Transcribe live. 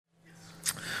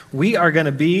We are going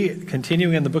to be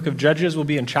continuing in the book of Judges. We'll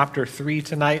be in chapter 3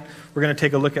 tonight. We're going to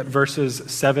take a look at verses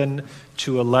 7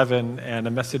 to 11 and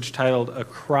a message titled, A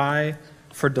Cry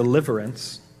for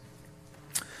Deliverance.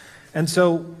 And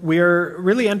so we're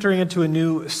really entering into a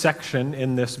new section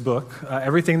in this book.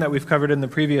 Everything that we've covered in the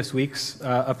previous weeks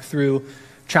up through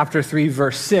chapter 3,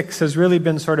 verse 6 has really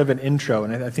been sort of an intro,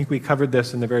 and I think we covered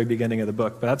this in the very beginning of the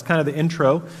book, but that's kind of the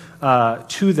intro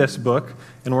to this book,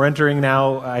 and we're entering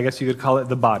now, I guess you could call it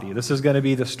the body. This is going to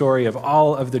be the story of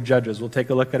all of the judges. We'll take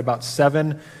a look at about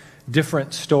 7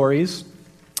 different stories,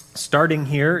 starting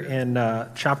here in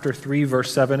chapter 3,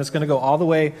 verse 7. It's going to go all the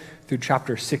way through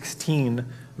chapter 16,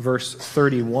 verse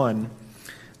 31.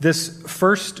 This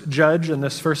first judge and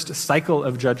this first cycle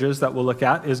of judges that we'll look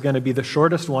at is going to be the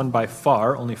shortest one by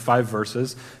far, only 5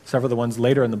 verses. Several of the ones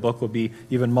later in the book will be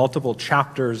even multiple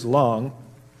chapters long.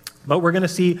 But we're going to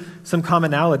see some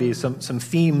commonalities, some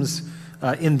themes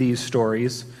in these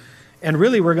stories. And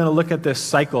really we're going to look at this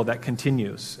cycle that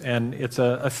continues. And it's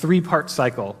a 3-part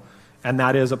cycle. And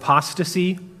that is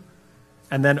apostasy,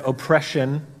 and then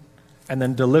oppression, and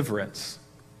then deliverance.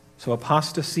 So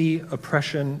apostasy,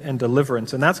 oppression, and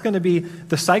deliverance. And that's going to be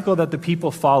the cycle that the people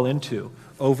fall into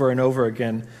over and over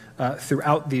again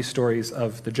throughout these stories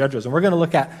of the judges. And we're going to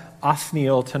look at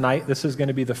Othniel tonight. This is going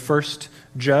to be the first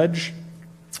judge.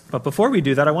 But before we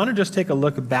do that, I want to just take a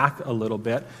look back a little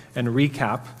bit and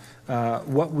recap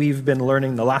what we've been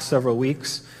learning the last several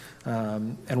weeks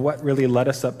and what really led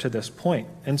us up to this point.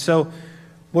 And so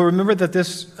we'll remember that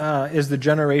this is the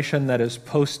generation that is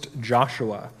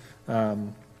post-Joshua.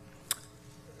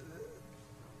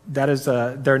 That is,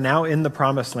 they're now in the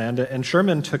promised land, and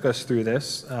Sherman took us through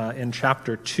this in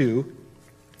chapter 2.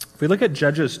 If we look at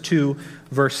Judges 2,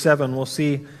 verse 7, we'll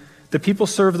see the people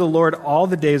served the Lord all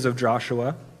the days of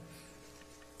Joshua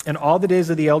and all the days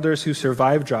of the elders who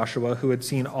survived Joshua, who had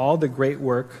seen all the great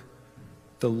work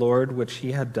the Lord which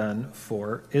he had done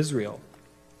for Israel.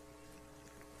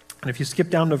 And if you skip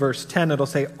down to verse 10, it'll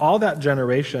say, all that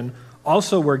generation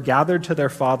also were gathered to their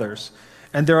fathers,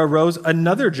 and there arose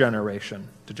another generation,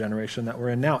 the generation that we're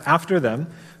in now, after them,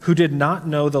 who did not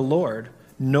know the Lord,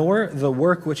 nor the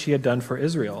work which he had done for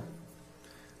Israel.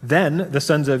 Then the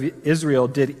sons of Israel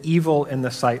did evil in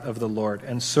the sight of the Lord,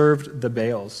 and served the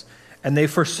Baals. And they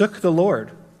forsook the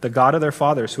Lord, the God of their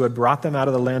fathers, who had brought them out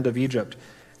of the land of Egypt,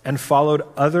 and followed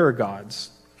other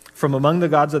gods from among the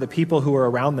gods of the people who were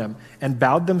around them, and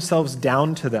bowed themselves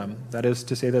down to them, that is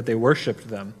to say that they worshipped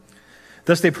them.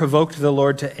 Thus they provoked the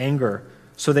Lord to anger,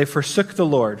 so they forsook the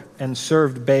Lord and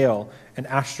served Baal and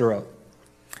Ashtaroth.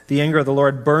 The anger of the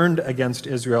Lord burned against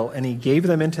Israel, and he gave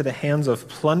them into the hands of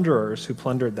plunderers who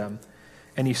plundered them.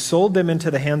 And he sold them into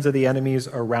the hands of the enemies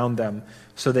around them,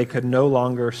 so they could no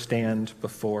longer stand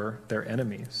before their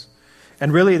enemies.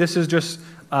 And really, this is just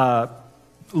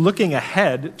looking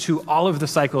ahead to all of the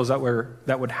cycles that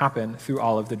would happen through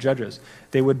all of the judges.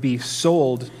 They would be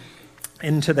sold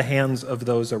into the hands of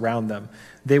those around them.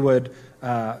 They would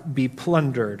be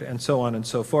plundered, and so on and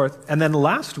so forth. And then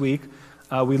last week,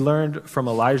 we learned from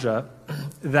Elijah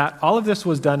that all of this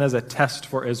was done as a test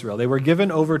for Israel. They were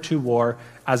given over to war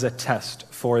as a test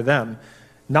for them,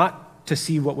 not to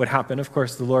see what would happen. Of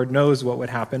course, the Lord knows what would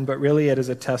happen, but really it is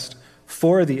a test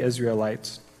for the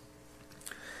Israelites.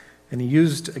 And he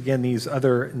used, again, these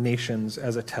other nations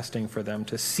as a testing for them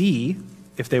to see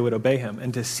if they would obey him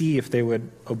and to see if they would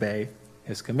obey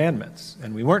his commandments.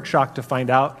 And we weren't shocked to find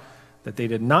out that they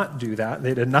did not do that.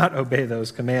 They did not obey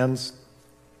those commands.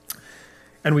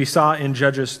 And we saw in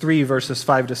Judges 3, verses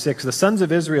 5 to 6, the sons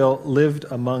of Israel lived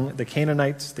among the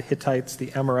Canaanites, the Hittites,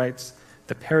 the Amorites,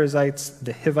 the Perizzites,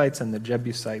 the Hivites, and the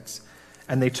Jebusites.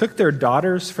 And they took their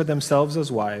daughters for themselves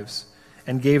as wives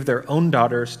and gave their own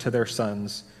daughters to their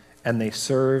sons, and they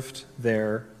served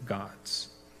their gods.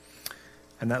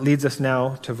 And that leads us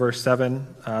now to verse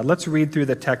 7. Let's read through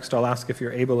the text. I'll ask if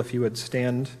you're able, if you would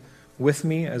stand with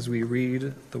me as we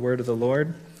read the word of the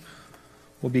Lord.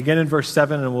 We'll begin in verse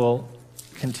 7 and we'll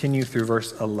continue through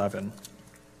verse 11.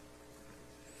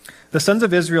 The sons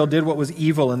of Israel did what was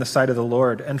evil in the sight of the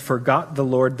Lord and forgot the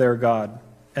Lord their God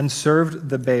and served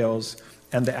the Baals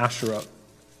and the Ashtaroth.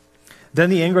 Then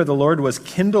the anger of the Lord was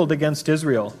kindled against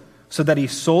Israel, so that he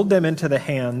sold them into the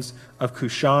hands of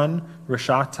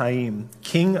Cushan-Rishathaim,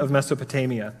 king of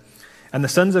Mesopotamia. And the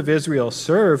sons of Israel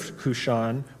served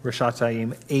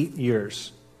Cushan-Rishathaim 8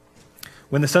 years.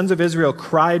 When the sons of Israel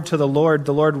cried to the Lord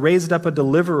raised up a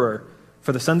deliverer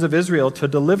for the sons of Israel to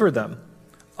deliver them,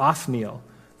 Othniel,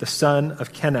 the son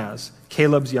of Kenaz,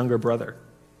 Caleb's younger brother.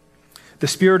 The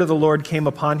Spirit of the Lord came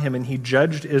upon him, and he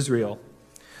judged Israel.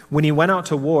 When he went out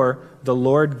to war, the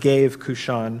Lord gave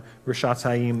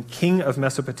Cushan-Rishathaim, king of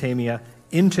Mesopotamia,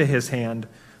 into his hand,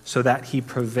 so that he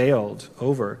prevailed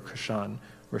over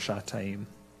Cushan-Rishathaim.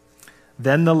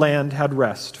 Then the land had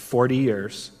rest 40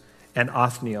 years, and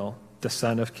Othniel, the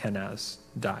son of Kenaz,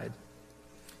 died.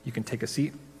 You can take a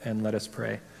seat and let us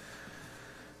pray.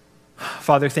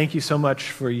 Father, thank you so much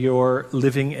for your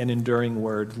living and enduring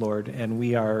word, Lord, and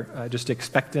we are just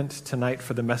expectant tonight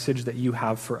for the message that you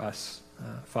have for us.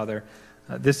 Father,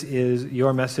 this is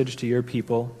your message to your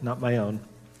people, not my own.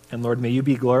 And Lord, may you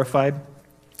be glorified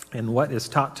in what is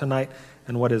taught tonight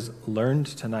and what is learned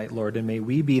tonight, Lord, and may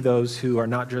we be those who are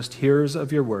not just hearers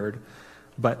of your word,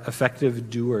 but effective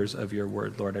doers of your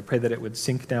word, Lord. I pray that it would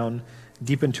sink down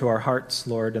deep into our hearts,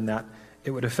 Lord, and that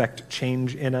it would affect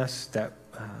change in us, that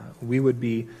we would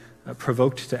be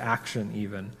provoked to action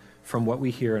even from what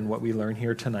we hear and what we learn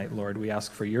here tonight, Lord. We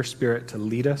ask for your Spirit to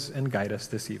lead us and guide us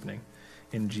this evening.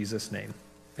 In Jesus' name,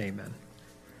 amen.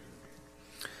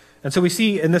 And so we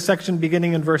see in this section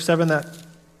beginning in verse 7 that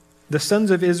the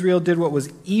sons of Israel did what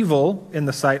was evil in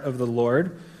the sight of the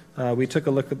Lord. We took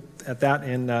a look at that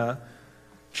in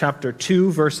chapter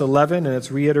 2, verse 11, and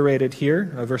it's reiterated here,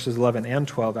 verses 11 and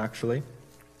 12 actually.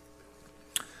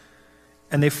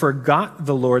 And they forgot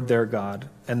the Lord their God,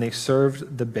 and they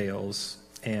served the Baals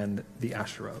and the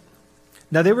Asherah.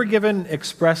 Now they were given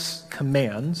express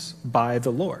commands by the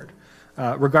Lord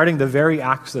regarding the very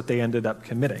acts that they ended up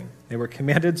committing. They were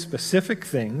commanded specific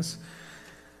things,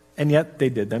 and yet they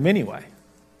did them anyway.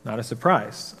 Not a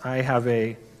surprise. I have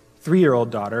a 3-year-old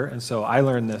daughter, and so I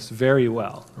learned this very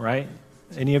well, right?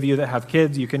 Any of you that have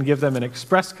kids, you can give them an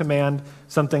express command,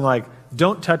 something like,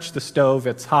 don't touch the stove,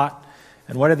 it's hot.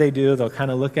 And what do? They'll kind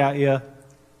of look at you,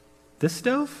 this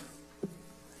stove?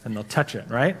 And they'll touch it,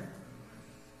 right?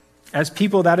 As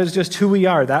people, that is just who we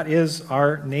are. That is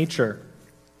our nature.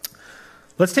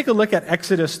 Let's take a look at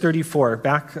Exodus 34,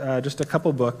 back just a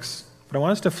couple books. But I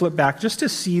want us to flip back just to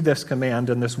see this command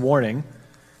and this warning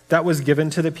that was given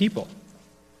to the people.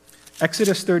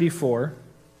 Exodus 34,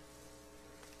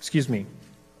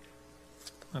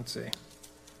 let's see.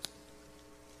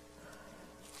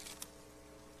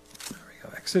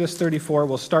 Exodus 34,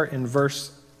 we'll start in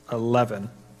verse 11.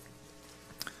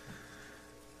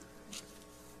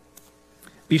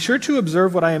 Be sure to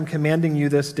observe what I am commanding you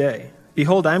this day.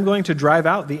 Behold, I am going to drive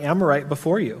out the Amorite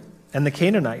before you, and the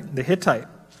Canaanite, the Hittite,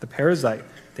 the Perizzite,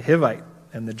 the Hivite,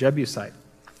 and the Jebusite.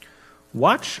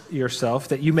 Watch yourself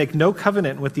that you make no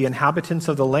covenant with the inhabitants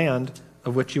of the land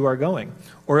of which you are going,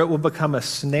 or it will become a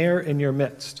snare in your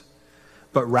midst.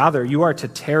 But rather, you are to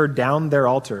tear down their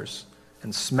altars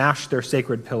and smash their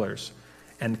sacred pillars,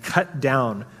 and cut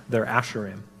down their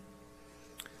Asherim.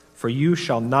 For you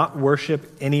shall not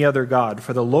worship any other god,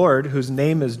 for the Lord, whose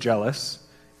name is jealous,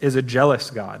 is a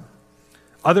jealous God.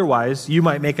 Otherwise, you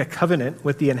might make a covenant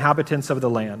with the inhabitants of the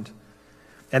land,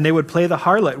 and they would play the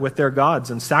harlot with their gods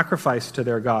and sacrifice to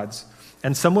their gods,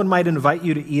 and someone might invite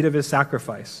you to eat of his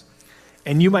sacrifice.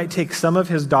 And you might take some of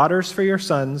his daughters for your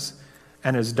sons,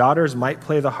 and his daughters might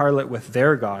play the harlot with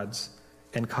their gods,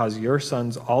 and cause your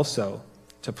sons also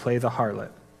to play the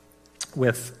harlot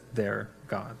with their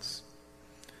gods.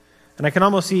 And I can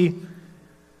almost see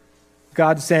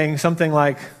God saying something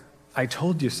like, I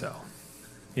told you so.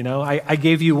 You know, I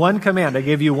gave you one command. I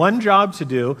gave you one job to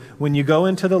do when you go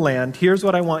into the land. Here's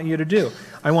what I want you to do.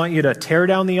 I want you to tear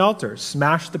down the altars,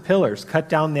 smash the pillars, cut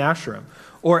down the Asherim,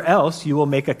 or else you will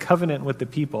make a covenant with the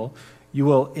people. You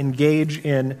will engage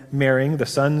in marrying the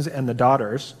sons and the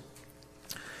daughters.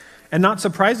 And not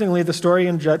surprisingly, the story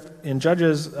in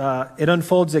Judges, it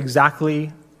unfolds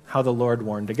exactly how the Lord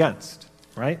warned against,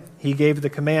 right? He gave the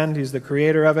command. He's the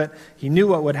creator of it. He knew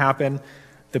what would happen.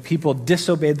 The people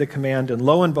disobeyed the command, and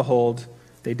lo and behold,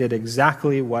 they did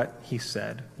exactly what he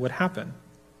said would happen.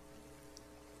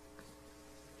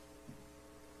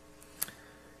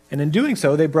 And in doing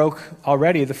so, they broke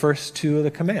already the first two of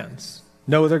the commands.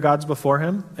 No other gods before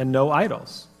him, and no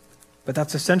idols. But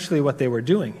that's essentially what they were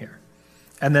doing here.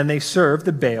 And then they served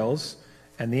the Baals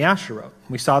and the Asherah.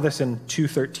 We saw this in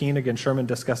 2:13. Again, Sherman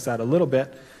discussed that a little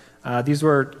bit. These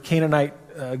were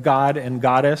Canaanite god and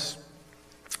goddess.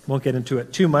 Won't get into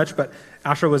it too much, but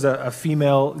Asherah was a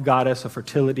female goddess, a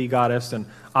fertility goddess, and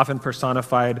often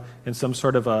personified in some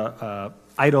sort of a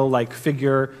idol-like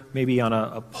figure, maybe on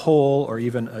a pole or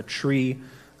even a tree,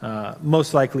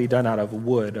 most likely done out of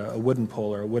wood, a wooden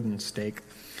pole or a wooden stake.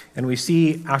 And we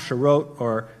see Asherot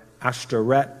or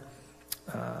Ashtoreth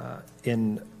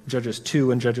in Judges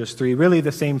 2 and Judges 3, really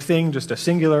the same thing, just a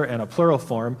singular and a plural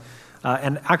form.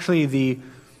 And actually the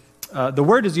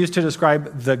word is used to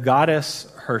describe the goddess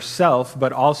herself,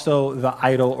 but also the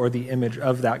idol or the image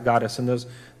of that goddess. And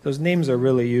Those names are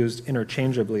really used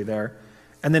interchangeably there.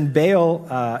 And then Baal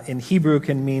in Hebrew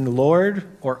can mean Lord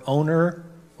or owner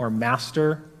or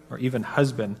master or even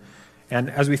husband. And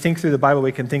as we think through the Bible,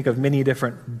 we can think of many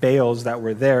different Baals that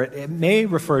were there. It may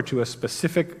refer to a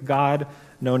specific god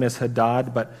known as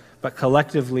Hadad, but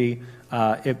collectively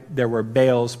there were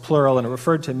Baals, plural, and it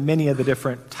referred to many of the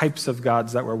different types of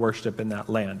gods that were worshipped in that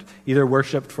land, either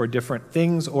worshipped for different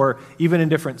things or even in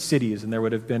different cities. And there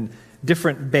would have been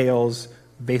different Baals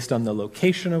based on the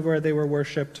location of where they were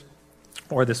worshipped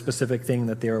or the specific thing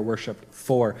that they were worshipped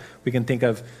for. We can think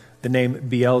of the name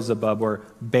Beelzebub or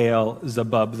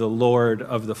Baal-zebub, the Lord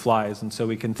of the Flies. And so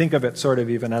we can think of it sort of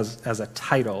even as a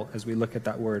title as we look at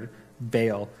that word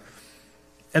Baal.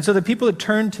 And so the people had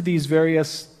turned to these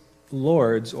various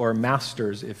lords or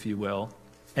masters, if you will,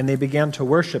 and they began to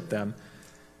worship them.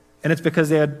 And it's because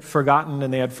they had forgotten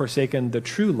and they had forsaken the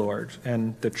true Lord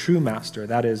and the true master,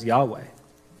 that is Yahweh.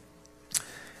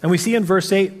 And we see in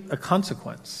verse 8 a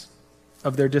consequence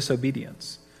of their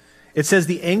disobedience. It says,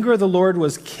 the anger of the Lord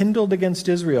was kindled against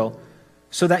Israel,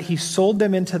 so that he sold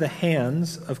them into the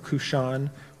hands of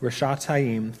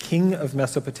Cushan-Rishathaim, king of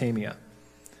Mesopotamia.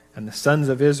 And the sons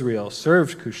of Israel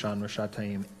served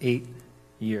Cushan-Rishathaim 8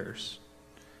 years.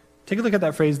 Take a look at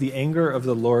that phrase, the anger of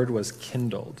the Lord was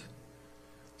kindled.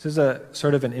 This is a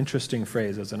sort of an interesting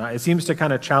phrase, isn't it? It seems to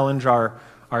kind of challenge our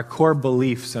core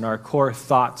beliefs and our core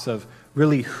thoughts of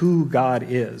really who God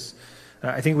is.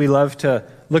 I think we love to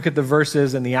look at the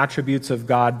verses and the attributes of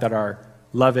God that are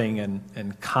loving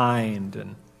and kind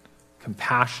and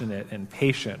compassionate and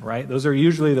patient, right? Those are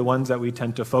usually the ones that we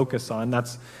tend to focus on.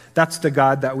 That's the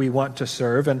God that we want to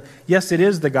serve. And yes, it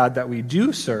is the God that we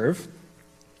do serve.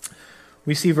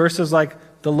 We see verses like,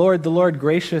 the Lord,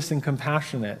 gracious and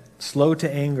compassionate, slow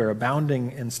to anger,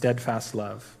 abounding in steadfast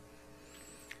love.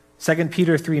 2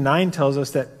 Peter 3:9 tells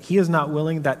us that he is not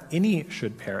willing that any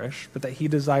should perish, but that he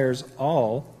desires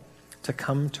all to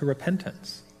come to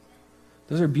repentance.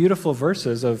 Those are beautiful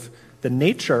verses of the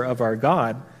nature of our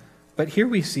God, but here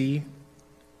we see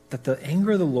that the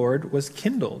anger of the Lord was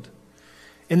kindled.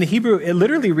 In the Hebrew, it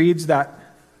literally reads that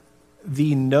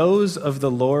the nose of the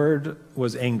Lord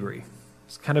was angry.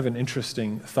 It's kind of an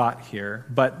interesting thought here,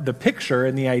 but the picture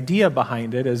and the idea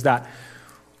behind it is that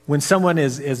when someone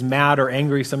is mad or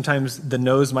angry, sometimes the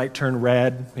nose might turn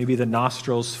red, maybe the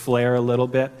nostrils flare a little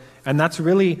bit, and that's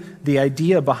really the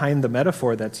idea behind the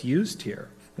metaphor that's used here.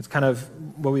 It's kind of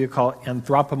what we would call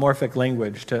anthropomorphic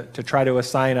language to try to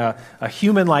assign a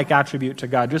human-like attribute to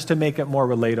God, just to make it more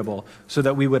relatable so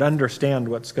that we would understand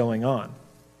what's going on.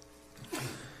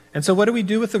 And so what do we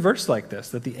do with a verse like this,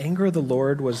 that the anger of the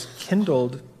Lord was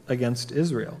kindled against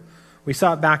Israel? We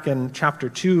saw it back in chapter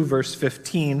 2, verse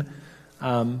 15,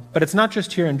 but it's not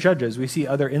just here in Judges. We see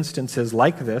other instances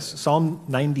like this. Psalm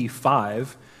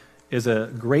 95 is a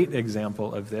great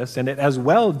example of this, and it as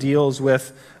well deals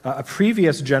with a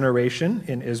previous generation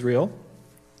in Israel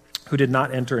who did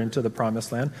not enter into the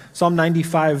promised land. Psalm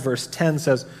 95, verse 10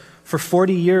 says, "For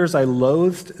 40 years I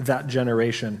loathed that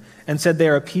generation and said, they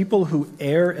are a people who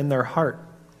err in their heart,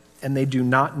 and they do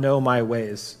not know my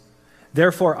ways.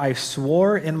 Therefore I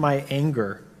swore in my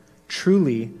anger,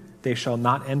 truly they shall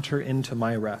not enter into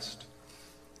my rest."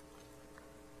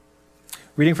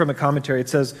 Reading from a commentary, it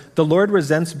says, "The Lord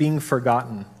resents being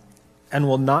forgotten and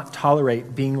will not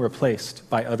tolerate being replaced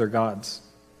by other gods.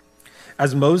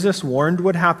 As Moses warned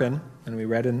would happen," and we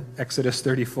read in Exodus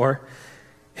 34,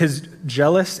 "his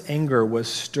jealous anger was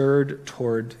stirred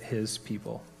toward his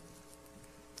people."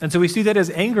 And so we see that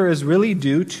his anger is really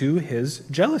due to his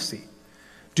jealousy.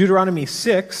 Deuteronomy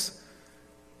 6,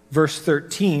 verse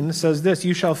 13 says this,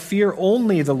 "You shall fear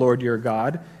only the Lord your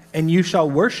God, and you shall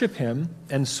worship him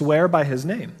and swear by his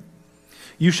name.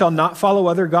 You shall not follow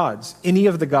other gods, any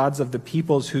of the gods of the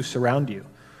peoples who surround you.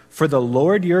 For the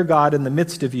Lord your God in the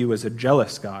midst of you is a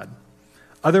jealous God.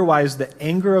 Otherwise, the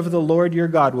anger of the Lord your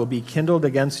God will be kindled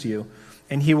against you,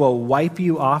 and he will wipe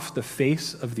you off the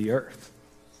face of the earth."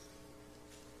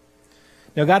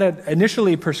 Now, God had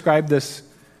initially prescribed this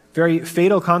very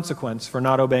fatal consequence for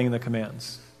not obeying the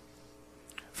commands,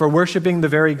 for worshiping the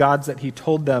very gods that he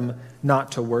told them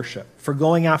not to worship, for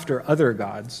going after other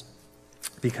gods,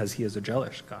 because he is a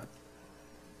jealous God.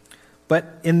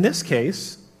 But in this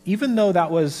case, even though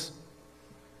that was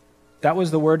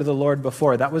the word of the Lord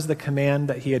before, that was the command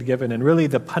that he had given, and really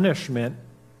the punishment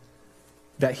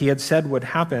that he had said would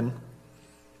happen,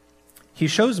 he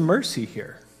shows mercy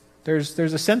here. There's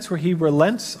a sense where he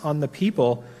relents on the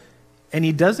people, and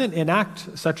he doesn't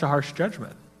enact such a harsh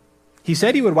judgment. He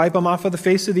said he would wipe them off of the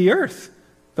face of the earth,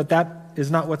 but that is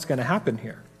not what's going to happen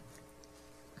here.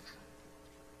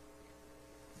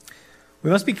 We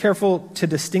must be careful to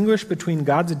distinguish between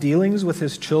God's dealings with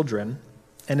his children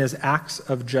and his acts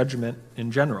of judgment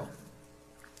in general.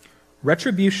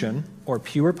 Retribution, or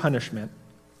pure punishment,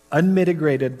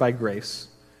 unmitigated by grace,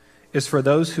 is for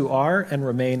those who are and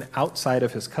remain outside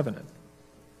of his covenant.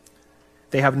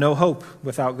 They have no hope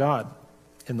without God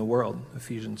in the world,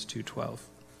 Ephesians 2:12.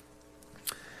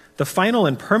 The final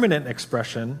and permanent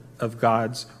expression of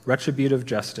God's retributive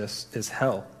justice is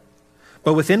hell.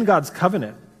 But within God's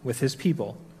covenant with his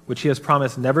people, which he has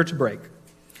promised never to break,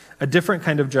 a different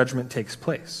kind of judgment takes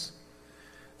place.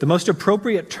 The most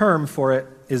appropriate term for it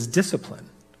is discipline,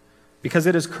 because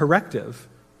it is corrective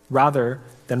rather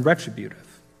than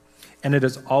retributive, and it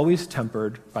is always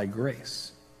tempered by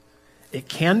grace. It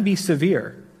can be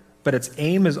severe, but its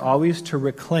aim is always to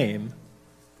reclaim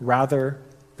rather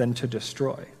than to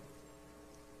destroy.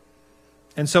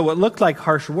 And so what looked like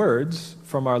harsh words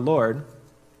from our Lord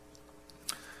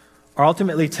are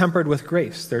ultimately tempered with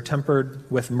grace. They're tempered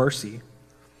with mercy.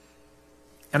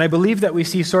 And I believe that we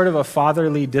see sort of a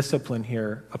fatherly discipline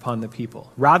here upon the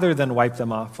people. Rather than wipe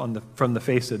them off from the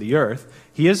face of the earth,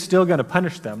 he is still going to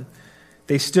punish them.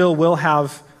 They still will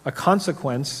have a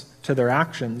consequence to their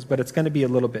actions, but it's going to be a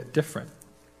little bit different.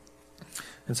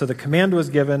 And so the command was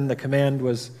given, the command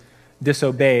was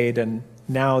disobeyed, and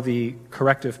now the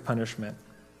corrective punishment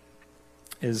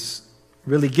is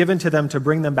really given to them to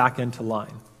bring them back into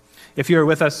line. If you were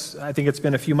with us, I think it's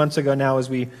been a few months ago now, as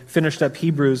we finished up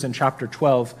Hebrews in chapter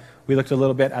 12, we looked a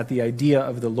little bit at the idea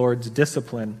of the Lord's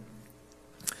discipline.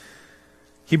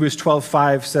 Hebrews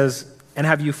 12:5 says, "And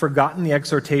have you forgotten the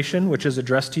exhortation which is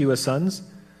addressed to you as sons?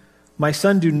 My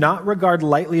son, do not regard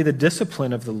lightly the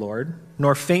discipline of the Lord,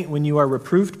 nor faint when you are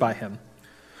reproved by him.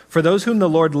 For those whom the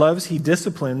Lord loves, he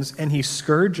disciplines, and he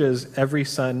scourges every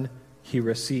son he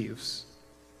receives."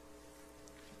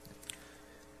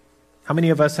 How many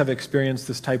of us have experienced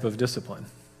this type of discipline?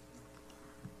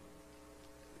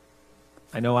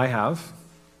 I know I have.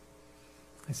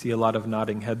 I see a lot of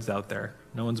nodding heads out there.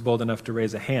 No one's bold enough to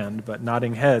raise a hand, but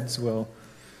nodding heads will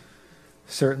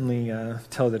certainly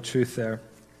tell the truth there.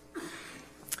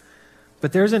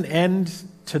 But there's an end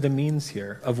to the means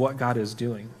here of what God is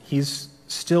doing. He's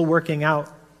still working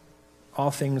out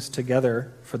all things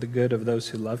together for the good of those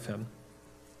who love him.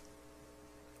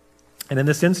 And in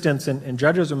this instance, in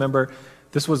Judges, remember,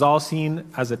 this was all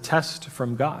seen as a test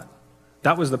from God.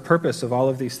 That was the purpose of all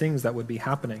of these things that would be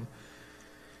happening.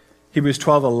 Hebrews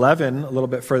 12:11, a little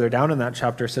bit further down in that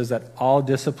chapter, says that all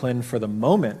discipline for the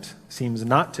moment seems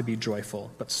not to be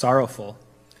joyful, but sorrowful.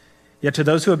 Yet to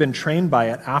those who have been trained by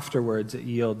it, afterwards it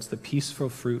yields the peaceful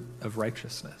fruit of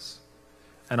righteousness.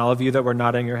 And all of you that were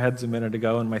nodding your heads a minute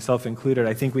ago, and myself included,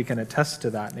 I think we can attest to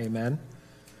that, amen?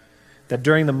 That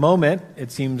during the moment,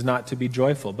 it seems not to be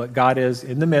joyful, but God is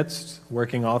in the midst,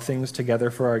 working all things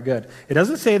together for our good. It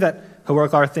doesn't say that he'll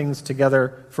work all things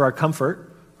together for our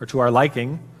comfort, or to our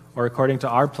liking, or according to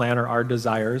our plan, or our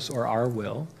desires, or our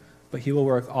will, but he will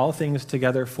work all things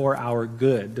together for our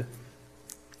good,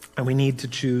 and we need to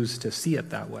choose to see it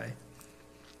that way.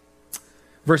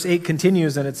 Verse 8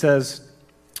 continues, and it says,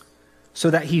 "So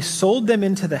that he sold them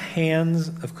into the hands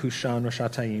of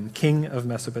Cushan-Rishathaim, king of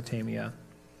Mesopotamia."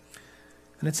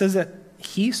 And it says that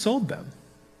he sold them.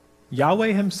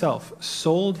 Yahweh himself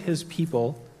sold his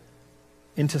people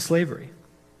into slavery.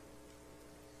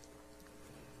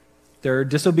 Their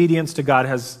disobedience to God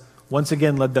has once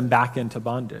again led them back into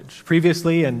bondage.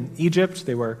 Previously in Egypt,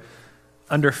 they were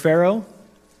under Pharaoh,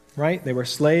 right? They were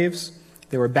slaves.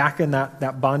 They were back in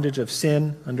that bondage of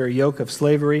sin, under a yoke of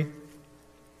slavery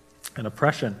and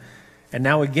oppression. And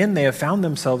now again, they have found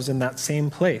themselves in that same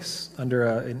place, under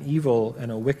an evil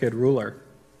and a wicked ruler.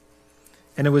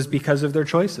 And it was because of their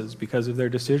choices, because of their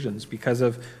decisions, because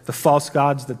of the false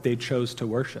gods that they chose to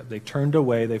worship. They turned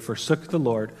away, they forsook the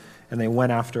Lord, and they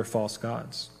went after false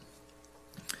gods.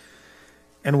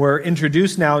 And we're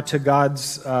introduced now to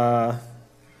God's,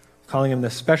 calling him the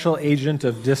special agent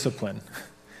of discipline,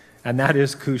 and that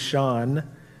is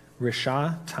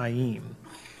Cushan-Rishathaim.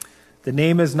 The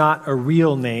name is not a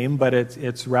real name, but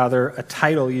it's rather a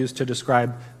title used to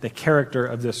describe the character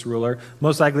of this ruler.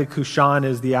 Most likely Cushan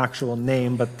is the actual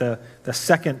name, but the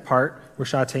second part,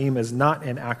 Rishathaim, is not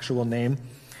an actual name.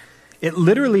 It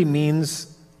literally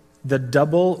means the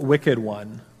double wicked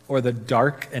one, or the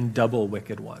dark and double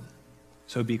wicked one.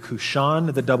 So it'd be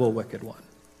Cushan, the double wicked one.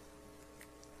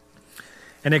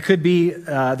 And it could be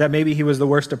that maybe he was the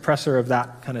worst oppressor of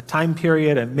that kind of time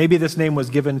period, and maybe this name was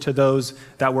given to those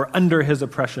that were under his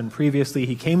oppression previously.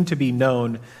 He came to be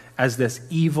known as this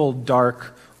evil,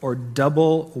 dark, or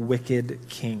double wicked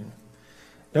king.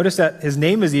 Notice that his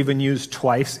name is even used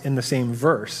twice in the same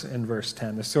verse, in verse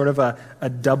 10. There's sort of a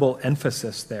double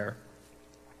emphasis there.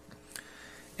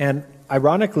 And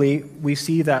ironically, we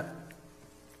see that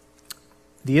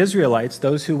the Israelites,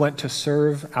 those who went to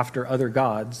serve after other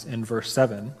gods in verse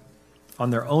 7, on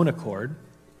their own accord,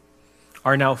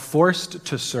 are now forced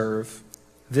to serve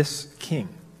this king.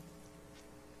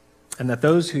 And that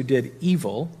those who did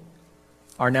evil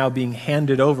are now being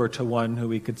handed over to one who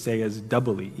we could say is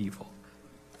doubly evil.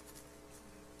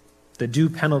 The due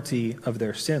penalty of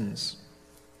their sins.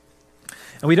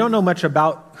 And we don't know much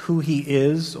about who he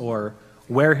is or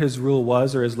where his rule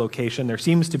was or his location. There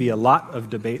seems to be a lot of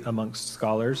debate amongst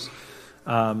scholars,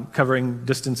 covering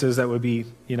distances that would be,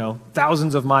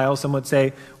 thousands of miles. Some would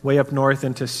say way up north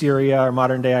into Syria or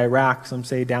modern-day Iraq. Some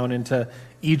say down into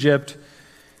Egypt.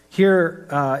 Here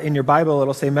in your Bible,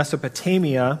 it'll say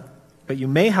Mesopotamia, but you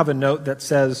may have a note that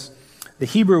says the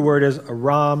Hebrew word is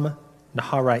Aram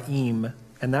Naharaim,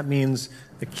 and that means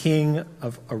the king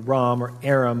of Aram or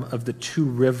Aram of the two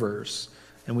rivers.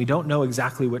 And we don't know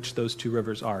exactly which those two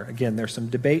rivers are. Again, there's some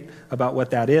debate about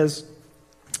what that is.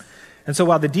 And so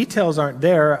while the details aren't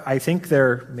there, I think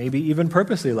they're maybe even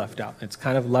purposely left out. It's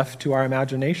kind of left to our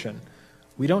imagination.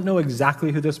 We don't know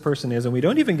exactly who this person is, and we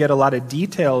don't even get a lot of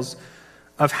details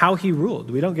of how he ruled.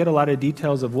 We don't get a lot of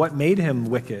details of what made him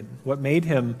wicked, what made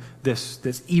him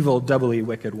this evil, doubly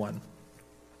wicked one.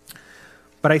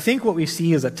 But I think what we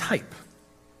see is a type.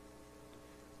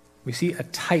 We see a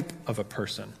type of a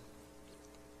person.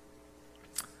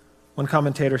 One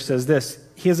commentator says this: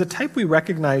 he is a type we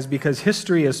recognize because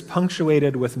history is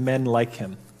punctuated with men like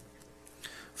him,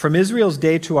 from Israel's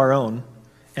day to our own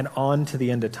and on to the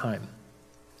end of time.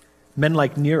 Men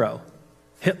like Nero,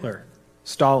 Hitler,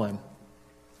 Stalin,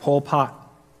 Pol Pot,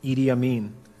 Idi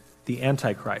Amin, the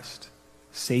Antichrist,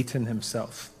 Satan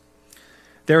himself.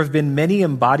 There have been many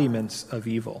embodiments of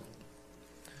evil.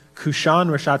 Kushan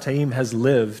Rishathaim has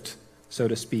lived, so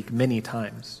to speak, many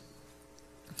times.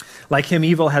 Like him,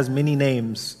 evil has many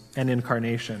names and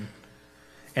incarnation,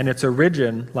 and its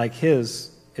origin, like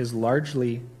his, is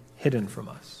largely hidden from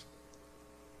us.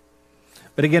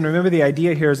 But again, remember the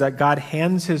idea here is that God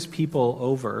hands his people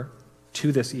over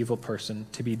to this evil person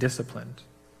to be disciplined.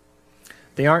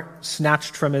 They aren't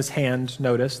snatched from his hand,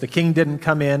 notice. The king didn't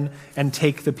come in and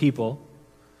take the people,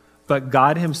 but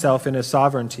God himself in his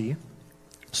sovereignty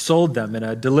sold them in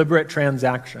a deliberate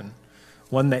transaction,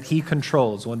 one that he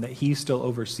controls, one that he still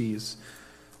oversees,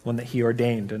 one that he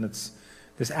ordained. And it's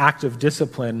this act of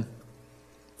discipline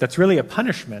that's really a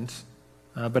punishment,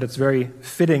 but it's very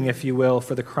fitting, if you will,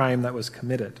 for the crime that was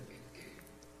committed.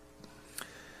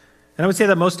 And I would say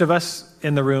that most of us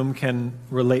in the room can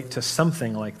relate to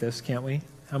something like this, can't we?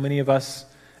 How many of us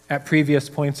at previous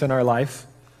points in our life,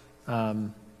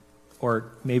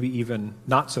 or maybe even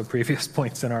not so previous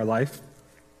points in our life,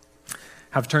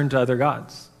 have turned to other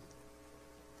gods?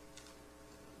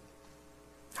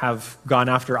 Have gone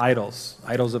after idols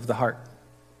of the heart.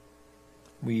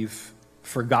 We've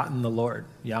forgotten the Lord,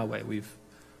 Yahweh. We've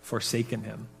forsaken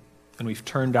him, and we've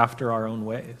turned after our own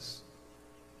ways.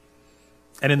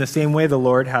 And in the same way, the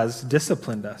Lord has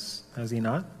disciplined us, has he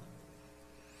not?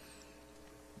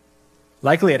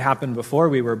 Likely it happened before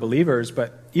we were believers,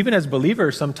 but even as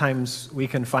believers, sometimes we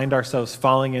can find ourselves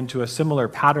falling into a similar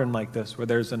pattern like this, where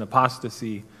there's an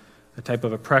apostasy, a type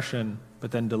of oppression,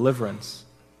 but then deliverance.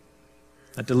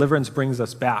 That deliverance brings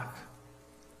us back.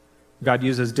 God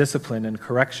uses discipline and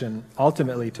correction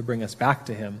ultimately to bring us back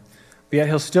to him, but yet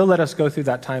he'll still let us go through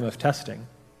that time of testing,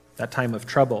 that time of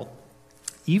trouble,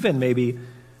 even maybe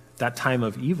that time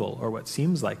of evil or what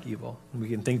seems like evil. We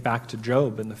can think back to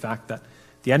Job and the fact that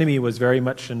the enemy was very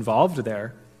much involved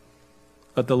there,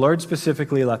 but the Lord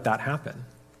specifically let that happen.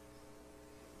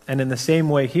 And in the same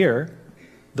way here,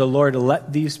 the Lord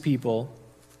let these people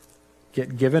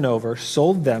get given over,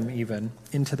 sold them even,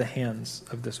 into the hands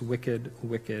of this wicked,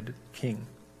 wicked king.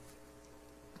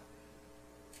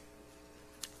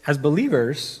 As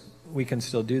believers, we can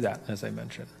still do that, as I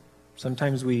mentioned.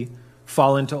 Sometimes we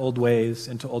fall into old ways,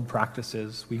 into old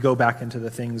practices. We go back into the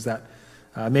things that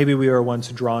maybe we were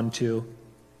once drawn to.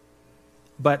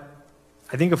 But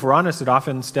I think if we're honest, it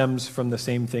often stems from the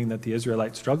same thing that the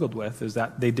Israelites struggled with, is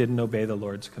that they didn't obey the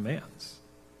Lord's commands.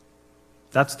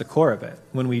 That's the core of it.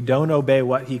 When we don't obey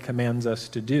what he commands us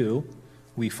to do,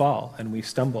 we fall and we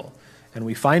stumble, and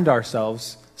we find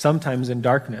ourselves sometimes in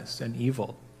darkness and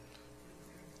evil.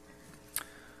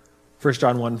 1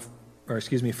 John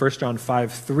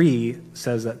 5:3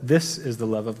 says that this is the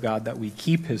love of God, that we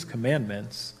keep his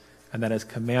commandments, and that his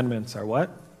commandments are what?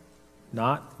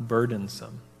 Not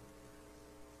burdensome.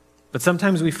 But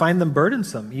sometimes we find them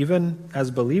burdensome, even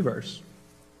as believers.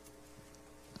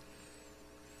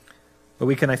 But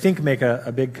we can, I think, make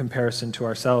a big comparison to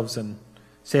ourselves and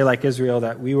say, like Israel,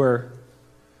 that we were,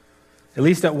 at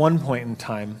least at one point in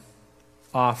time,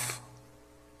 off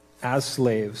as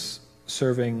slaves,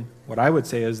 serving what I would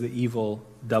say is the evil,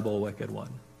 double wicked one,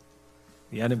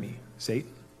 the enemy, Satan.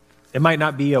 It might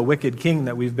not be a wicked king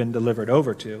that we've been delivered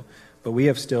over to, but we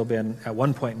have still been, at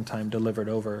one point in time, delivered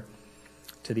over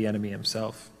to the enemy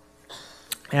himself.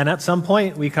 And at some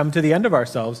point, we come to the end of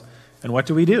ourselves, and what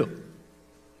do?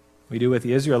 We do what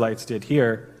the Israelites did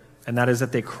here, and that is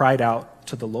that they cried out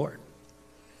to the Lord.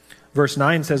 Verse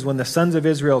 9 says, when the sons of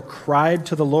Israel cried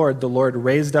to the Lord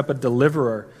raised up a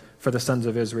deliverer for the sons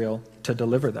of Israel to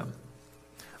deliver them.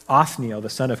 Othniel, the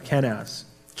son of Kenaz,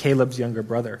 Caleb's younger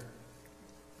brother.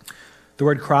 The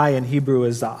word cry in Hebrew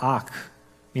is za'ak,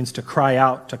 means to cry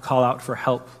out, to call out for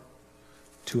help,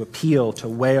 to appeal, to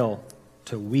wail,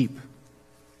 to weep.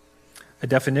 A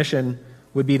definition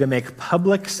would be to make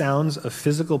public sounds of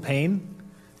physical pain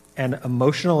and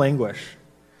emotional anguish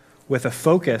with a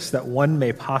focus that one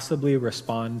may possibly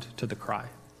respond to the cry.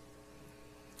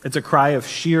 It's a cry of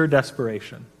sheer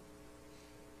desperation.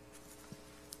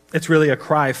 It's really a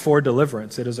cry for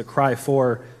deliverance. It is a cry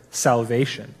for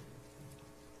salvation.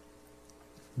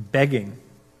 Begging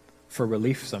for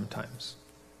relief sometimes.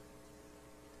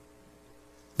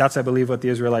 That's, I believe, what the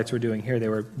Israelites were doing here. They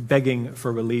were begging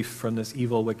for relief from this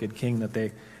evil, wicked king that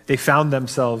they found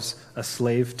themselves a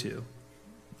slave to.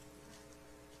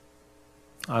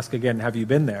 I'll ask again, have you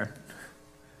been there?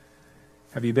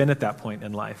 Have you been at that point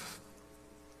in life?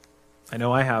 I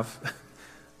know I have.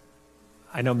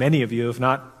 I know many of you, if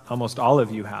not almost all of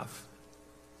you have.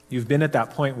 You've been at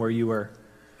that point where you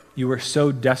were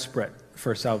so desperate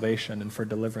for salvation and for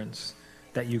deliverance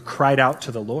that you cried out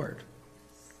to the Lord.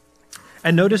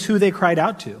 And notice who they cried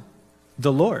out to.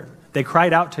 The Lord. They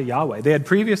cried out to Yahweh. They had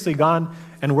previously gone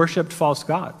and worshipped false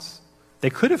gods.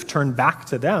 They could have turned back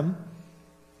to them,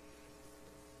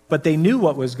 but they knew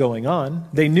what was going on.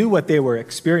 They knew what they were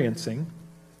experiencing.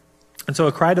 And so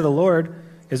a cry to the Lord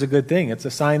is a good thing. It's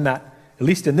a sign that, at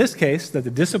least in this case, that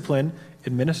the discipline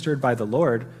administered by the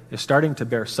Lord is starting to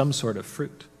bear some sort of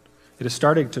fruit. It is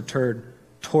starting to turn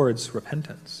towards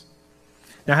repentance.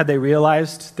 Now, had they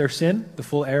realized their sin, the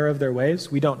full error of their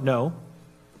ways? We don't know.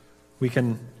 We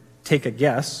can take a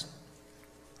guess.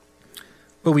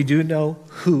 But we do know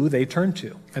who they turned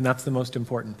to, and that's the most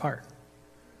important part.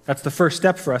 That's the first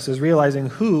step for us, is realizing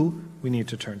who we need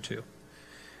to turn to.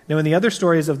 Now, in the other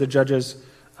stories of the judges,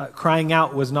 crying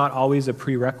out was not always a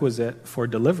prerequisite for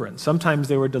deliverance. Sometimes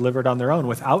they were delivered on their own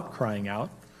without crying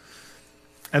out.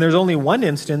 And there's only one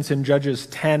instance in Judges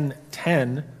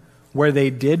 10:10 where they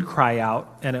did cry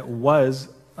out, and it was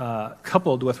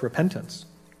coupled with repentance.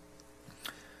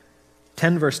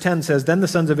 10 verse 10 says, "Then the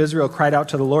sons of Israel cried out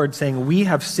to the Lord, saying, 'We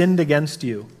have sinned against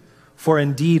you, for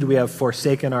indeed we have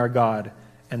forsaken our God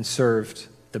and served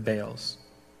the Baals.'"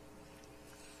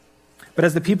 But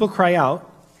as the people cry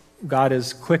out, God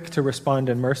is quick to respond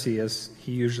in mercy, as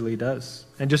he usually does.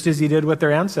 And just as he did with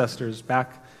their ancestors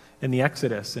back in the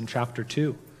Exodus in chapter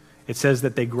 2, it says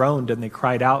that they groaned and they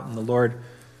cried out, and the Lord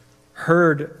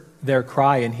heard their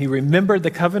cry, and he remembered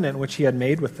the covenant which he had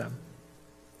made with them.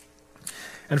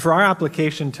 And for our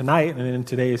application tonight and in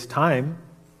today's time,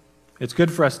 it's good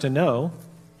for us to know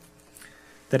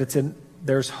that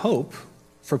there's hope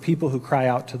for people who cry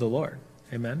out to the Lord.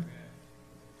 Amen?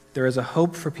 There is a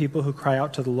hope for people who cry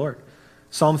out to the Lord.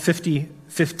 Psalm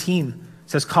 50:15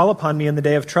 says, "Call upon me in the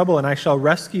day of trouble, and I shall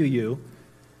rescue you,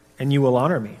 and you will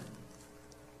honor me."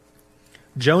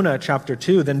 Jonah chapter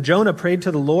 2, "Then Jonah prayed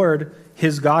to the Lord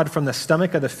his God from the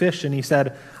stomach of the fish, and he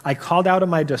said, 'I called out in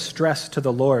my distress to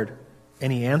the Lord,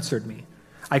 and he answered me.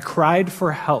 I cried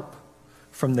for help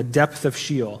from the depth of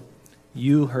Sheol.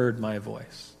 You heard my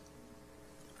voice.'"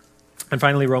 And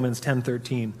finally, Romans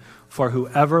 10:13, "For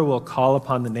whoever will call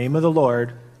upon the name of the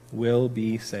Lord will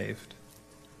be saved."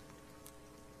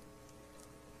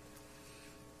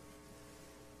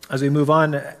 As we move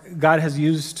on, God has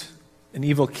used an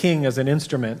evil king as an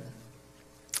instrument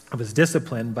of his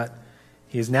discipline, but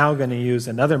he is now going to use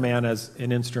another man as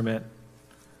an instrument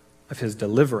of his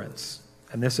deliverance.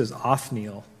 And this is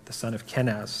Othniel, the son of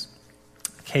Kenaz,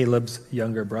 Caleb's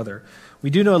younger brother. We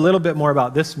do know a little bit more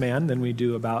about this man than we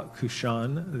do about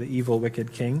Cushan, the evil,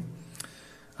 wicked king.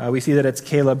 We see that it's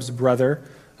Caleb's brother.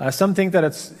 Some think that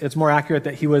it's more accurate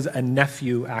that he was a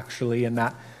nephew, actually, and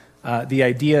that the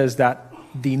idea is that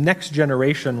the next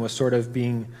generation was sort of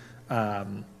being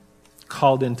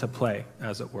called into play,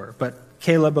 as it were. But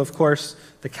Caleb, of course,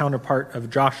 the counterpart of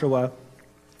Joshua,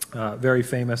 very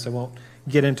famous. I won't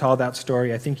get into all that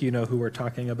story. I think you know who we're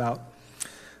talking about.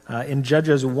 In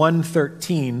Judges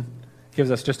 1:13,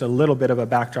 gives us just a little bit of a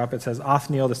backdrop. It says,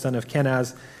 Othniel, the son of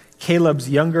Kenaz, Caleb's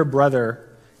younger brother,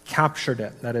 captured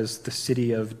it, that is the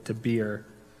city of Debir.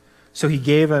 So he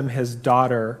gave him his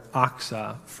daughter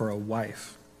Aksa for a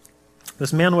wife.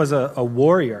 This man was a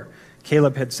warrior.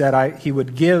 Caleb had said he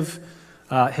would give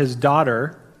his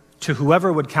daughter to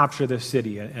whoever would capture this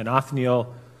city. And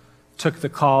Othniel took the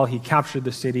call. He captured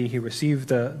the city. He received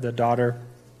the daughter.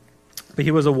 But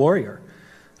he was a warrior.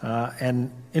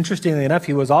 And interestingly enough,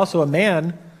 he was also a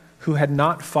man who had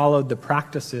not followed the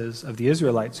practices of the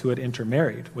Israelites who had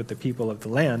intermarried with the people of the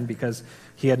land, because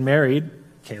he had married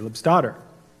Caleb's daughter.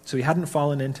 So he hadn't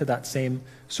fallen into that same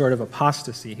sort of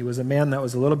apostasy. He was a man that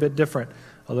was a little bit different,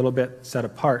 a little bit set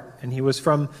apart. And he was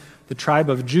from the tribe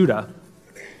of Judah.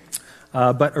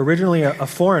 But originally a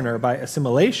foreigner. By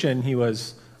assimilation, he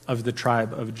was of the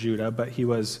tribe of Judah, but he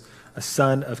was a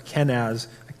son of Kenaz,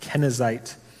 a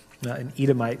Kenazite, an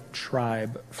Edomite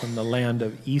tribe from the land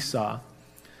of Esau.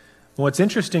 What's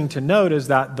interesting to note is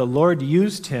that the Lord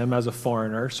used him as a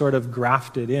foreigner, sort of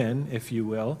grafted in, if you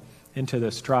will, into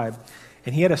this tribe.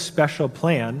 And he had a special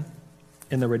plan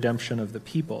in the redemption of the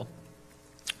people,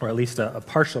 or at least a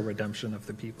partial redemption of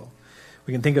the people.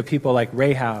 We can think of people like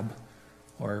Rahab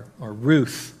or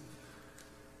Ruth.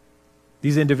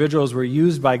 These individuals were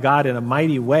used by God in a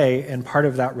mighty way and part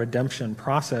of that redemption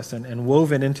process and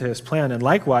woven into his plan. And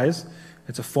likewise,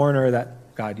 it's a foreigner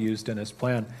that God used in his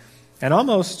plan. And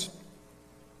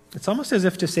it's almost as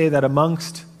if to say that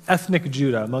amongst ethnic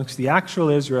Judah, amongst the actual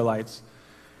Israelites,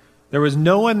 there was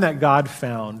no one that God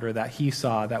found or that he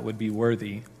saw that would be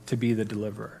worthy to be the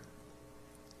deliverer.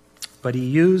 But he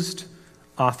used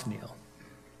Othniel.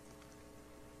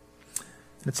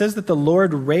 It says that the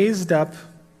Lord raised up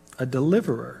a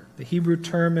deliverer. The Hebrew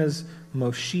term is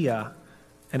Moshiach,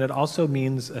 and it also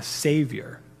means a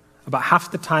savior. About half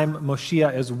the time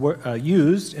Moshiach is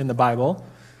used in the Bible,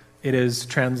 it is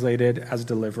translated as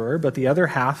deliverer, but the other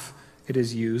half, it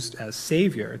is used as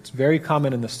savior. It's very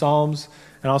common in the Psalms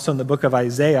and also in the book of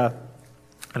Isaiah,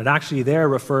 and it actually there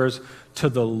refers to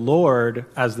the Lord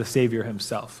as the savior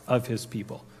himself of his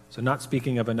people. So not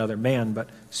speaking of another man, but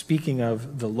speaking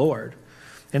of the Lord.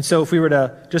 And so if we were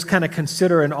to just kind of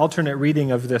consider an alternate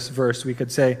reading of this verse, we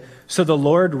could say, so the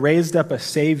Lord raised up a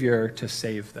savior to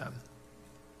save them.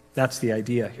 That's the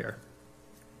idea here.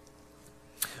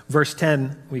 Verse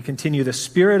 10, we continue, the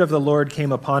Spirit of the Lord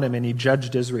came upon him and he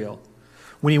judged Israel.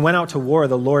 When he went out to war,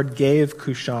 the Lord gave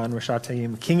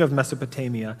Cushan-Rishathaim, king of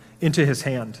Mesopotamia, into his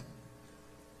hand,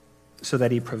 so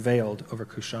that he prevailed over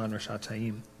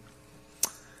Cushan-Rishathaim.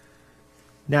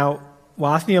 Now,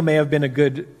 while Othniel may have been a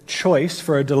good choice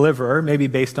for a deliverer, maybe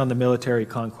based on the military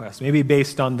conquest, maybe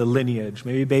based on the lineage,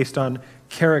 maybe based on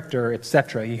character,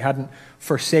 etc. He hadn't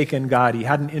forsaken God. He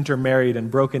hadn't intermarried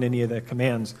and broken any of the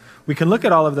commands. We can look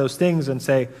at all of those things and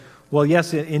say, well,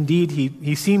 yes, indeed,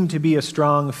 he seemed to be a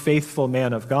strong, faithful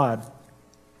man of God.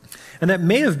 And that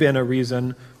may have been a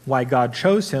reason why God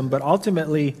chose him, but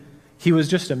ultimately, he was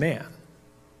just a man.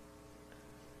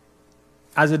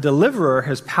 As a deliverer,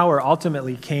 his power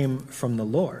ultimately came from the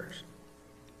Lord.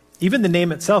 Even the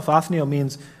name itself, Othniel,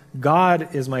 means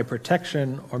God is my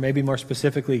protection, or maybe more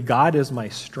specifically, God is my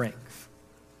strength.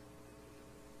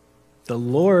 The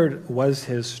Lord was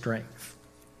his strength.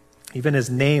 Even his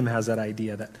name has that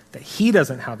idea that he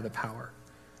doesn't have the power,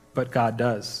 but God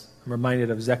does. I'm reminded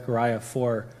of Zechariah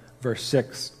 4, verse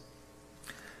 6.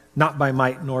 Not by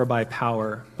might nor by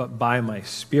power, but by my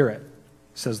Spirit,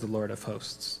 says the Lord of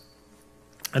hosts.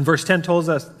 And verse 10 tells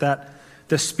us that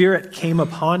the Spirit came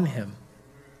upon him.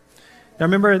 Now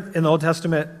remember, in the Old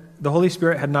Testament, the Holy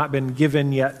Spirit had not been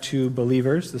given yet to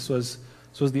believers. This was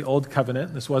the Old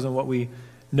Covenant. This wasn't what we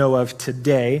know of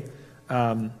today.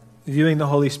 Viewing the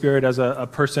Holy Spirit as a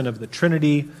person of the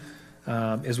Trinity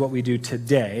is what we do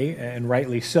today, and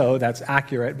rightly so. That's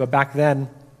accurate. But back then,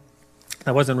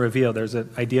 that wasn't revealed. There's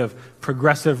an idea of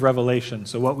progressive revelation.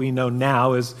 So what we know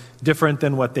now is different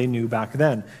than what they knew back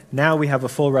then. Now we have a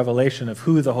full revelation of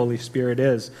who the Holy Spirit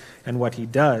is and what he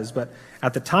does. But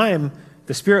at the time,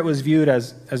 the Spirit was viewed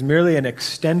as merely an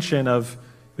extension of,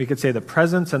 we could say, the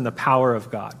presence and the power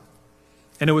of God.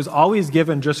 And it was always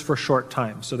given just for short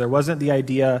time. So there wasn't the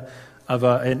idea of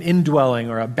an indwelling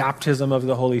or a baptism of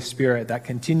the Holy Spirit that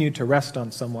continued to rest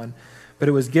on someone, but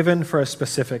it was given for a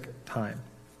specific time.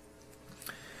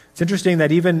 It's interesting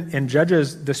that even in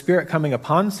Judges, the Spirit coming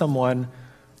upon someone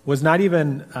was not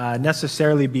even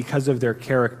necessarily because of their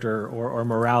character or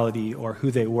morality or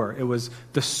who they were. It was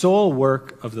the sole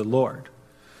work of the Lord.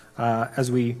 As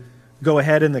we go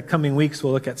ahead in the coming weeks,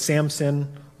 we'll look at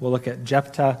Samson, we'll look at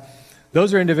Jephthah,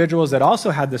 Those are individuals that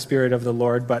also had the Spirit of the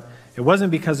Lord, but it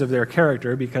wasn't because of their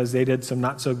character, because they did some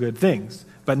not so good things.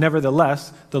 But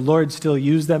nevertheless, the Lord still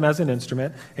used them as an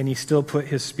instrument, and he still put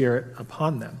his Spirit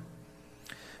upon them.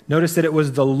 Notice that it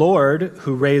was the Lord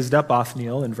who raised up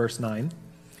Othniel in verse 9.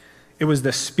 It was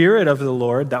the Spirit of the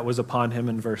Lord that was upon him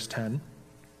in verse 10.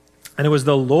 And it was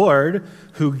the Lord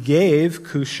who gave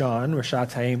Cushan,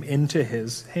 Rishathaim, into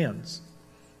his hands.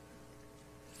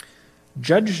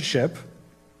 Judgeship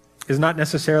is not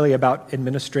necessarily about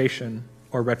administration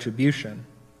or retribution,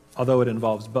 although it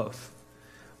involves both.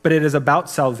 But it is about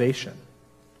salvation.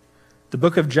 The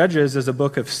book of Judges is a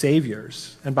book of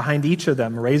saviors, and behind each of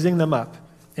them, raising them up,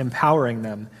 empowering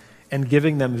them, and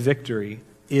giving them victory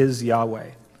is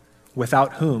Yahweh,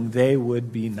 without whom they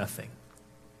would be nothing.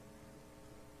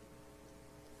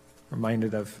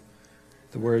 Reminded of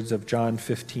the words of John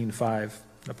 15:5.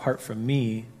 Apart from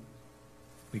me,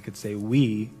 we could say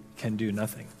we can do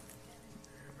nothing.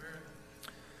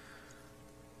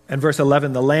 And verse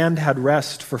 11, the land had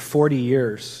rest for 40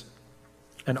 years,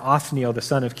 and Othniel, the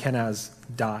son of Kenaz,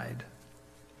 died.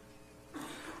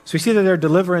 So we see that their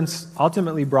deliverance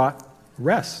ultimately brought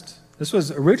rest. This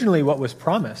was originally what was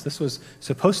promised. This was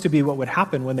supposed to be what would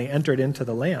happen when they entered into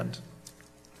the land.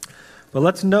 But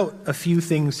let's note a few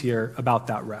things here about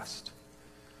that rest.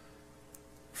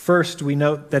 First, we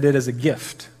note that it is a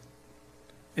gift.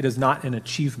 It is not an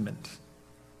achievement.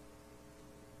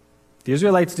 The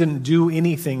Israelites didn't do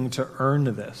anything to earn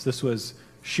this. This was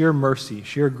sheer mercy,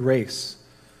 sheer grace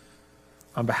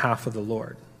on behalf of the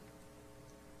Lord.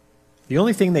 The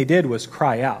only thing they did was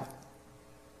cry out.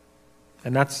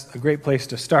 And that's a great place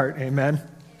to start, amen?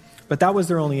 But that was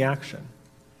their only action.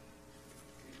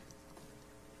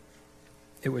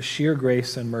 It was sheer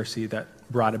grace and mercy that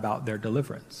brought about their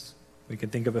deliverance. We can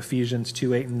think of Ephesians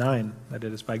 2:8 and 9, that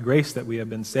it is by grace that we have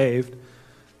been saved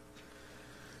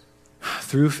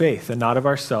through faith and not of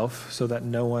ourselves, so that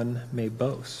no one may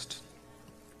boast.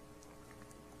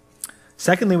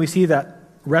 Secondly, we see that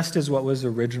rest is what was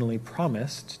originally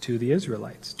promised to the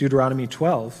Israelites. Deuteronomy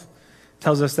 12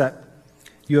 tells us that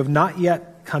you have not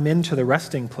yet come into the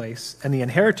resting place and the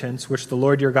inheritance which the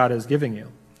Lord your God is giving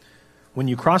you. When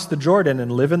you cross the Jordan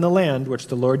and live in the land which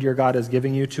the Lord your God is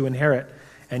giving you to inherit,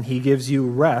 and he gives you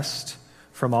rest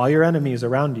from all your enemies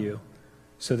around you,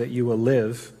 so that you will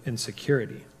live in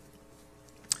security.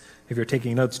 If you're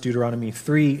taking notes, Deuteronomy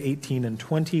 3:18 and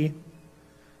 20,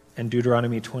 and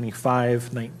Deuteronomy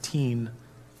 25:19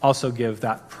 also give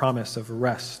that promise of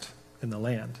rest in the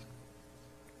land.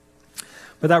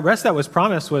 But that rest that was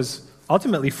promised was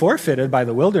ultimately forfeited by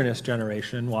the wilderness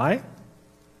generation. Why?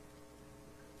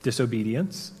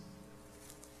 Disobedience,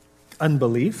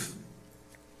 unbelief.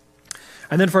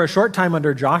 And then for a short time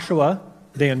under Joshua,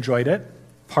 they enjoyed it,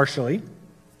 partially,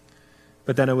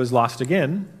 but then it was lost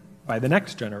again by the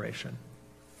next generation,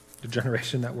 the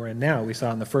generation that we're in now. We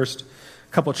saw in the first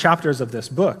couple chapters of this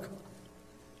book.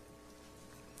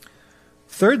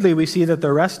 Thirdly, we see that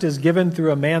the rest is given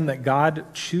through a man that God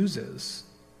chooses.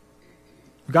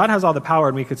 God has all the power,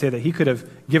 and we could say that he could have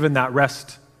given that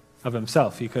rest of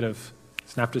himself. He could have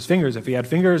snapped his fingers if he had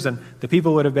fingers, and the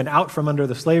people would have been out from under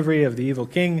the slavery of the evil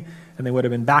king, and they would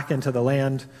have been back into the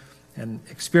land and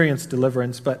experienced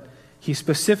deliverance. But he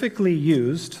specifically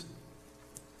used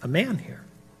a man here,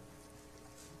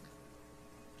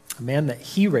 a man that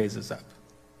he raises up,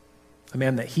 a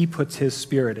man that he puts his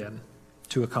spirit in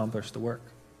to accomplish the work.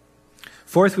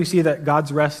 Fourth, we see that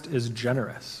God's rest is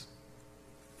generous.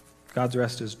 God's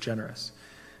rest is generous.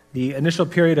 The initial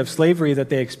period of slavery that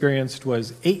they experienced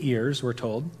was 8 years, we're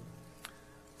told,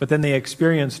 but then they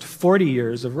experienced 40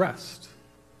 years of rest,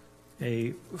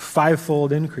 a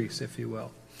fivefold increase, if you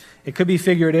will. It could be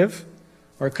figurative,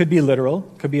 or it could be literal.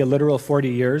 It could be a literal 40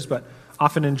 years, but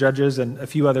often in Judges and a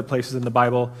few other places in the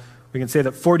Bible, we can say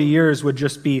that 40 years would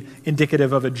just be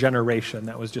indicative of a generation.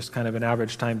 That was just kind of an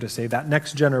average time to say that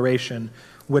next generation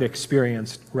would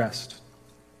experience rest.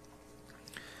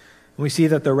 And we see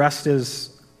that the rest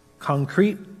is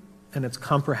concrete and it's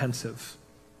comprehensive.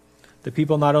 The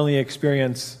people not only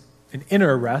experience an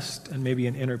inner rest and maybe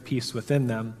an inner peace within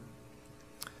them,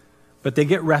 but they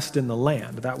get rest in the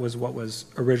land. That was what was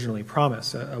originally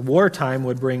promised. A wartime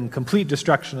would bring complete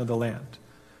destruction of the land.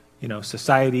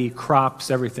 Society,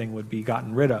 crops, everything would be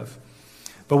gotten rid of.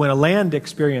 But when a land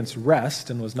experienced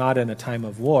rest and was not in a time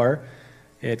of war,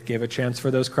 it gave a chance for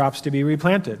those crops to be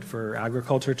replanted, for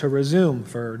agriculture to resume,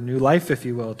 for new life, if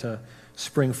you will, to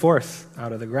spring forth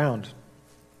out of the ground.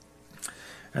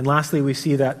 And lastly, we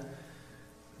see that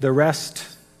the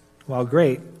rest, while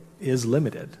great, is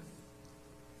limited.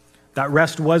 That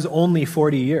rest was only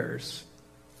 40 years,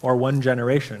 or one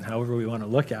generation, however we want to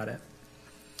look at it.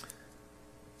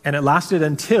 And it lasted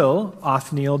until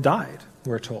Othniel died,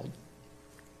 we're told.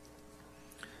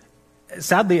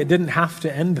 Sadly, it didn't have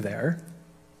to end there,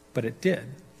 but it did.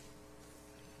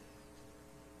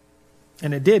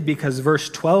 And it did because verse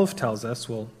 12 tells us,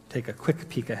 we'll take a quick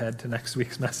peek ahead to next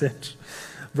week's message.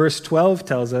 Verse 12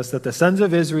 tells us that the sons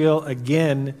of Israel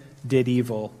again did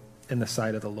evil in the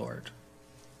sight of the Lord.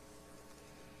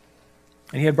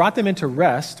 And he had brought them into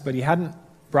rest, but he hadn't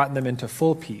brought them into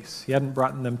full peace. He hadn't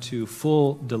brought them to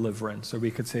full deliverance, or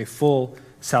we could say full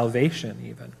salvation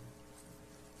even.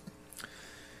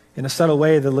 In a subtle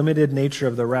way, the limited nature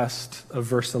of the rest of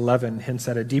verse 11 hints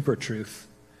at a deeper truth.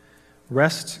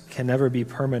 Rest can never be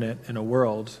permanent in a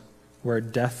world where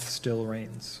death still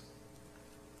reigns.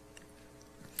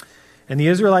 And the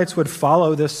Israelites would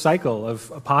follow this cycle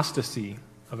of apostasy,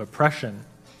 of oppression,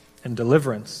 and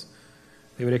deliverance.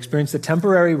 They would experience a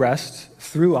temporary rest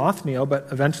through Othniel, but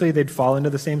eventually they'd fall into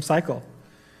the same cycle.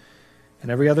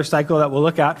 And every other cycle that we'll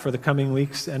look at for the coming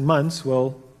weeks and months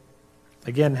will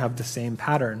again have the same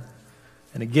pattern.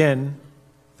 And again,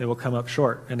 they will come up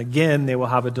short. And again, they will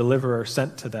have a deliverer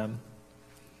sent to them.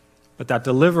 But that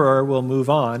deliverer will move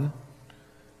on,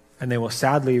 and they will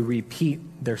sadly repeat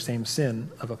their same sin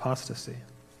of apostasy.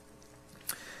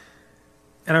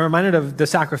 And I'm reminded of the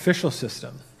sacrificial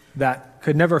system that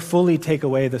could never fully take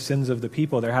away the sins of the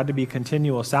people. There had to be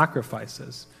continual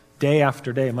sacrifices, day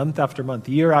after day, month after month,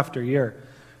 year after year,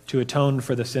 to atone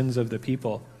for the sins of the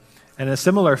people. And in a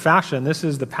similar fashion, this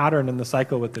is the pattern in the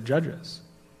cycle with the judges.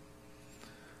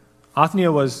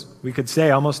 Othniel was, we could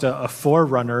say, almost a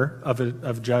forerunner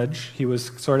of judge. He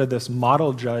was sort of this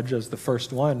model judge as the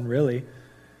first one, really.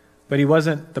 But he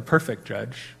wasn't the perfect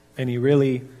judge. And he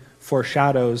really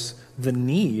foreshadows the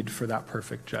need for that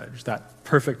perfect judge, that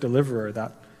perfect deliverer,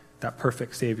 that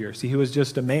perfect savior. See, he was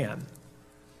just a man.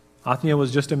 Othniel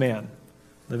was just a man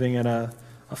living in a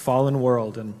fallen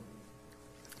world. And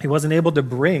he wasn't able to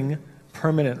bring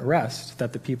permanent rest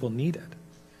that the people needed.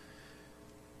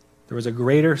 There was a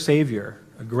greater Savior,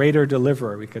 a greater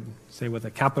deliverer, we could say with a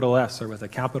capital S or with a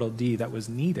capital D, that was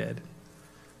needed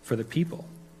for the people.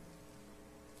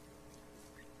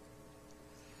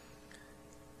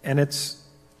 And it's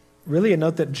really a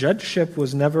note that judgeship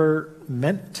was never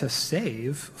meant to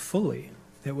save fully.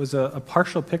 It was a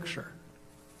partial picture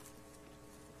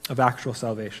of actual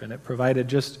salvation. It provided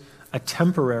just a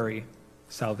temporary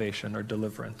salvation or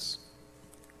deliverance.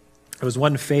 It was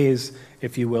one phase,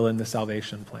 if you will, in the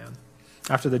salvation plan.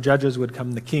 After the judges would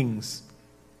come the kings.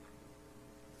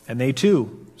 And they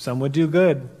too, some would do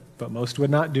good, but most would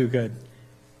not do good.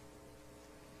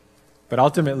 But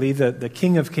ultimately, the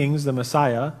King of Kings, the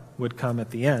Messiah, would come at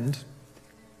the end,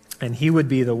 and he would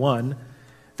be the one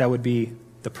that would be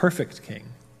the perfect king,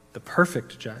 the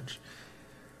perfect judge.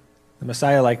 The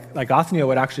Messiah, like Othniel,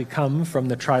 would actually come from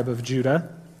the tribe of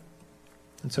Judah.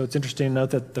 And so it's interesting to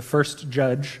note that the first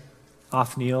judge,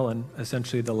 Othniel, and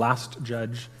essentially the last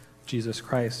judge, Jesus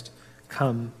Christ,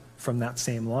 come from that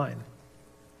same line.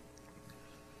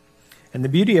 And the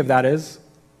beauty of that is,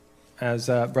 as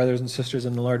brothers and sisters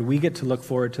in the Lord, we get to look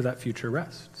forward to that future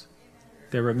rest.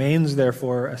 There remains,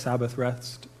 therefore, a Sabbath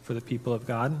rest for the people of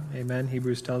God. Amen,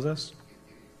 Hebrews tells us.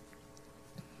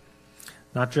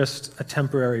 Not just a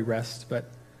temporary rest, but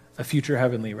a future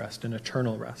heavenly rest, an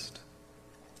eternal rest.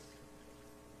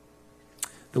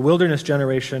 The wilderness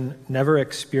generation never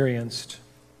experienced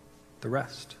the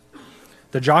rest.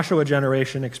 The Joshua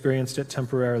generation experienced it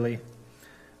temporarily.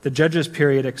 The Judges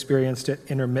period experienced it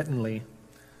intermittently.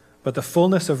 But the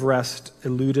fullness of rest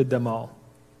eluded them all.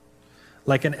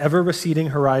 Like an ever-receding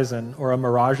horizon or a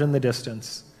mirage in the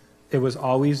distance, it was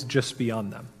always just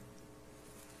beyond them.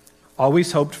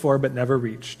 Always hoped for but never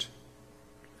reached.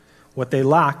 What they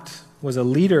lacked was a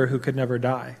leader who could never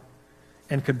die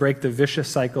and could break the vicious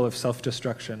cycle of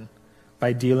self-destruction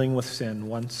by dealing with sin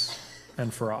once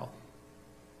and for all.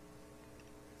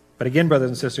 But again, brothers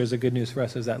and sisters, the good news for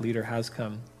us is that leader has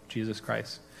come, Jesus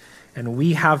Christ. And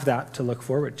we have that to look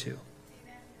forward to.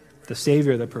 The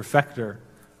Savior, the perfecter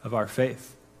of our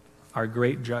faith, our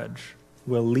great judge,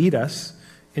 will lead us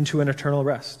into an eternal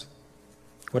rest.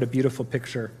 What a beautiful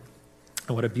picture,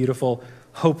 and what a beautiful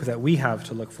hope that we have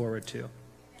to look forward to.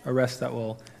 A rest that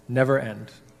will never end.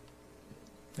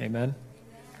 Amen?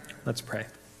 Let's pray.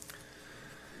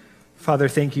 Father,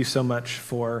 thank you so much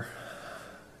for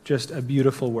just a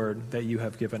beautiful word that you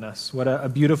have given us. What a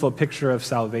beautiful picture of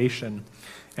salvation,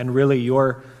 and really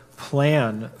your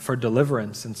plan for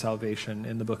deliverance and salvation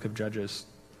in the book of Judges.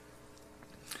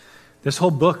 This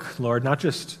whole book, Lord, not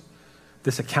just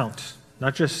this account,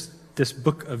 not just this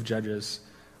book of Judges,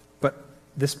 but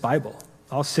this Bible,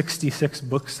 all 66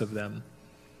 books of them,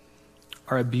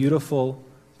 are a beautiful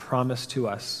promise to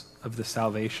us of the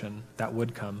salvation that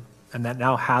would come and that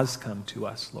now has come to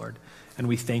us, Lord. And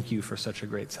we thank you for such a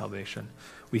great salvation.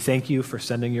 We thank you for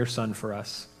sending your Son for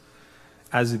us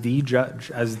as the judge,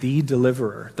 as the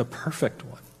deliverer, the perfect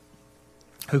one,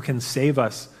 who can save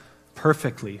us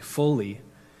perfectly, fully,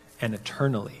 and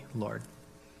eternally, Lord.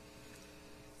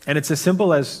 And it's as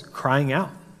simple as crying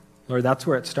out. Lord, that's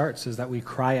where it starts, is that we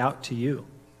cry out to you.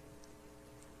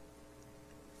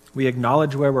 We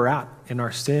acknowledge where we're at in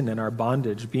our sin and our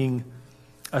bondage, being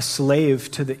a slave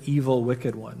to the evil,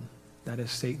 wicked one, that is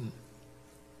Satan.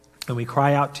 And we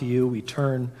cry out to you, we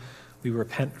turn, we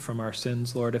repent from our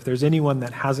sins, Lord. If there's anyone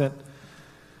that hasn't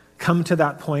come to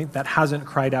that point, that hasn't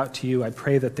cried out to you, I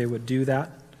pray that they would do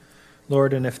that,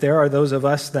 Lord. And if there are those of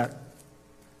us that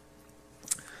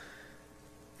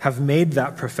have made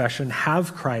that profession,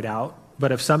 have cried out,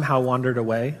 but have somehow wandered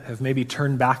away, have maybe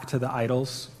turned back to the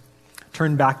idols,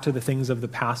 turned back to the things of the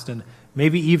past, and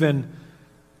maybe even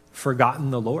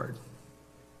forgotten the Lord,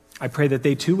 I pray that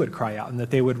they too would cry out and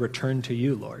that they would return to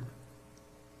you, Lord.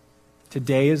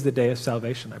 Today is the day of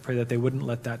salvation. I pray that they wouldn't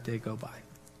let that day go by.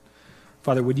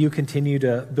 Father, would you continue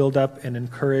to build up and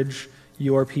encourage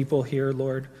your people here,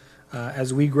 Lord,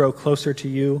 as we grow closer to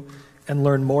you and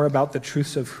learn more about the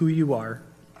truths of who you are.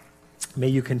 May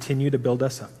you continue to build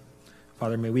us up.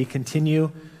 Father, may we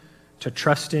continue to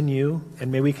trust in you,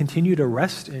 and may we continue to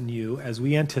rest in you as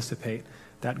we anticipate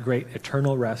that great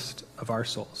eternal rest of our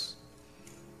souls.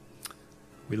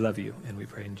 We love you, and we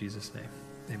pray in Jesus' name.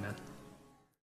 Amen.